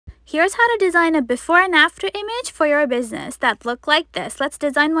Here's how to design a before and after image for your business that look like this. Let's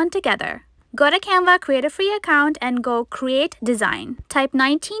design one together. Go to Canva, create a free account, and go Create Design. Type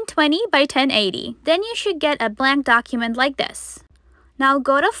 1920 by 1080. Then you should get a blank document like this. Now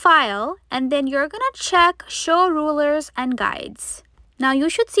go to File, and then you're gonna check Show Rulers and Guides. Now you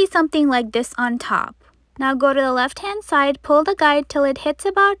should see something like this on top. Now go to the left-hand side, pull the guide till it hits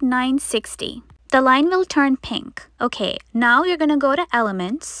about 960. The line will turn pink. Okay, now you're gonna go to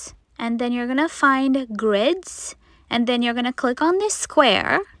Elements, and then you're gonna find Grids, and then you're gonna click on this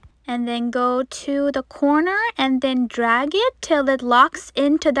square, and then go to the corner and then drag it till it locks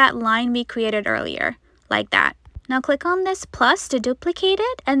into that line we created earlier, like that. Now click on this plus to duplicate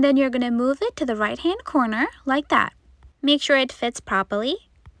it, and then you're gonna move it to the right-hand corner, like that. Make sure it fits properly.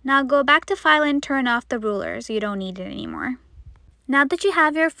 Now go back to File and turn off the rulers. You don't need it anymore. Now that you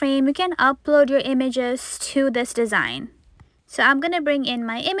have your frame, you can upload your images to this design. So I'm gonna bring in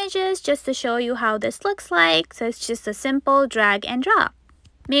my images just to show you how this looks like. So it's just a simple drag and drop.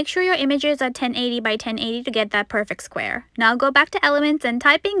 Make sure your images are 1080 by 1080 to get that perfect square. Now go back to Elements and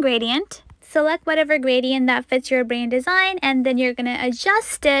type in Gradient. Select whatever gradient that fits your brain design, and then you're gonna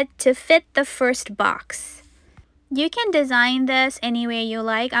adjust it to fit the first box. You can design this any way you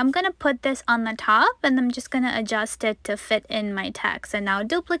like. I'm gonna put this on the top, and I'm just gonna adjust it to fit in my text. And now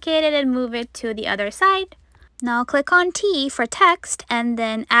duplicate it and move it to the other side. Now click on T for text, and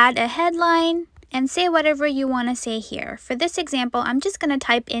then add a headline and say whatever you want to say here. For this example, I'm just gonna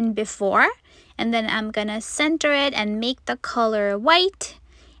type in before, and then I'm gonna center it and make the color white,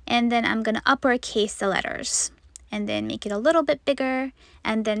 and then I'm gonna uppercase the letters, and then make it a little bit bigger,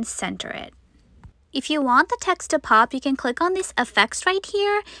 and then center it. If you want the text to pop, you can click on these effects right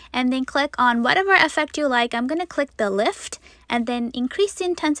here, and then click on whatever effect you like. I'm gonna click the lift, and then increase the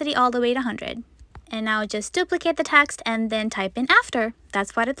intensity all the way to 100. And now just duplicate the text and then type in after.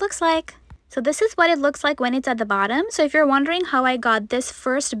 That's what it looks like. So this is what it looks like when it's at the bottom. So if you're wondering how I got this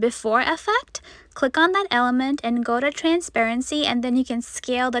first before effect, click on that element and go to transparency, and then you can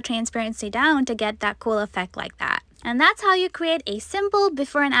scale the transparency down to get that cool effect like that. And that's how you create a simple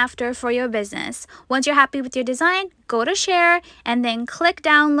before and after for your business. Once you're happy with your design, go to share and then click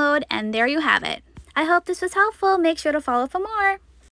download, and there you have it. I hope this was helpful. Make sure to follow for more.